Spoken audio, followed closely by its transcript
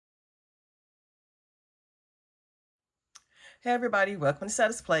Hey everybody, welcome to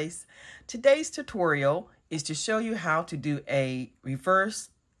SETTA'S Place. Today's tutorial is to show you how to do a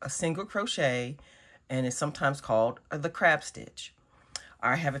single crochet, and it's sometimes called the crab stitch.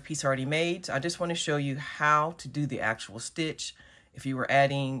 I have a piece already made, so I just want to show you how to do the actual stitch. If you were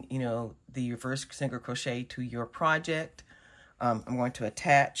adding, the reverse single crochet to your project, I'm going to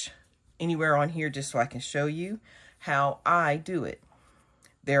attach anywhere on here just so I can show you how I do it.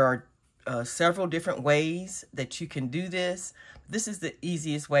 There are several different ways that you can do this. This is the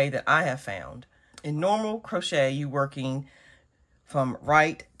easiest way that I have found. In normal crochet, you're working from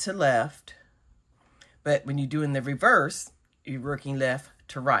right to left, but when you're doing the reverse, you're working left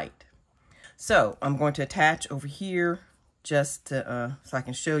to right. So I'm going to attach over here just to, so I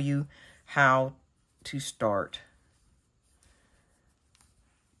can show you how to start.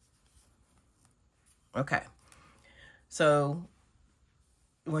 Okay, so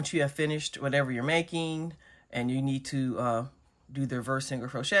once you have finished whatever you're making and you need to do the reverse single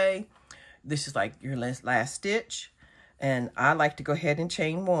crochet, this is like your last stitch. And I like to go ahead and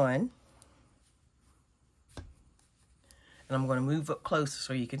chain one. And I'm going to move up closer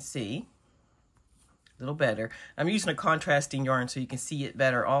so you can see a little better. I'm using a contrasting yarn so you can see it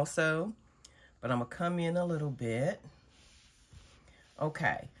better also. But I'm going to come in a little bit.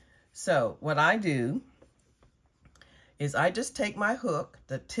 Okay, so what I do is I just take my hook,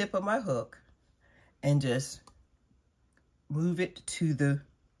 the tip of my hook, and just move it to the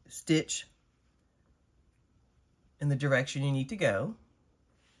stitch in the direction you need to go.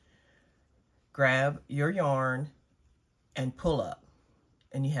 Grab your yarn and pull up.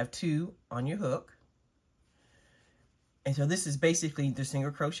 And you have two on your hook. And so this is basically the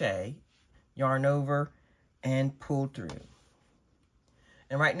single crochet. Yarn over and pull through.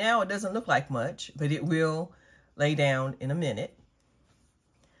 And right now it doesn't look like much, but it will lay down in a minute.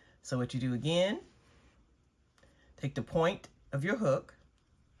 So what you do again, take the point of your hook.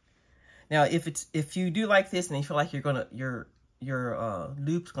 Now if you do like this and you feel like your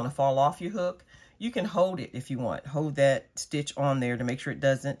loop's gonna fall off your hook, you can hold it if you want. Hold that stitch on there to make sure it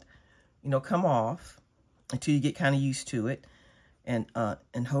doesn't, come off until you get kind of used to it, and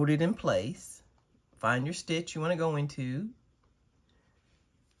hold it in place. Find your stitch you want to go into,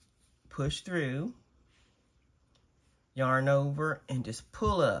 push through, yarn over, and just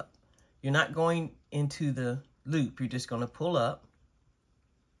pull up. You're not going into the loop, you're just going to pull up,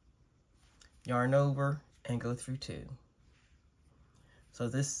 yarn over, and go through two.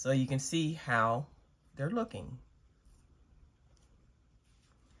 So you can see how they're looking.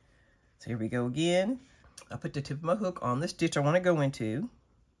 So here we go again. I put the tip of my hook on the stitch I want to go into.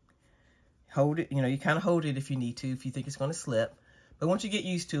 Hold it, you kind of hold it if you need to, if you think it's going to slip. But once you get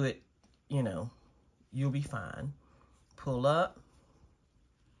used to it, you'll be fine. Pull up,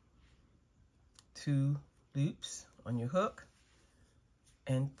 two loops on your hook,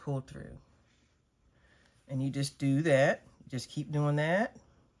 and pull through. And you just do that. Just keep doing that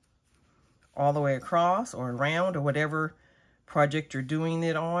all the way across or around or whatever project you're doing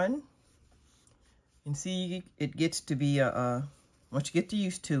it on. And see, it gets to be once you get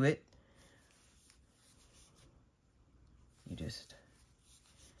used to it, you just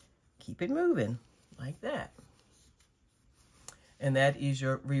keep it moving like that. And that is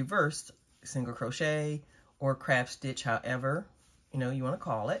your reverse single crochet or crab stitch, however, you want to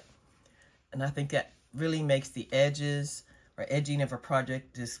call it. And I think that really makes the edges or edging of a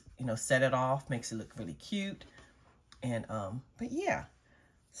project just, set it off, makes it look really cute. And, but yeah.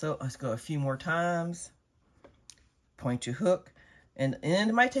 So let's go a few more times. Point your hook. And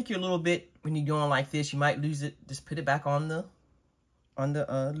it might take you a little bit when you're going like this. You might lose it. Just put it back on the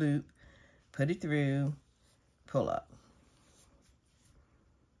loop. Put it through. Pull up.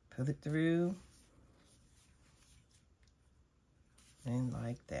 Pull it through. And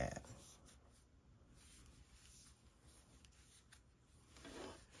like that.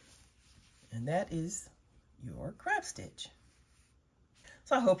 And that is your crab stitch.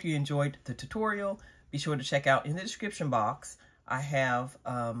 So I hope you enjoyed the tutorial. Be sure to check out in the description box. I have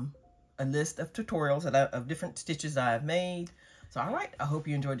a list of tutorials of different stitches that I've made. So all right, I hope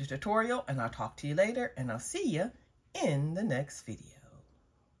you enjoyed the tutorial, and I'll talk to you later, and I'll see you in the next video.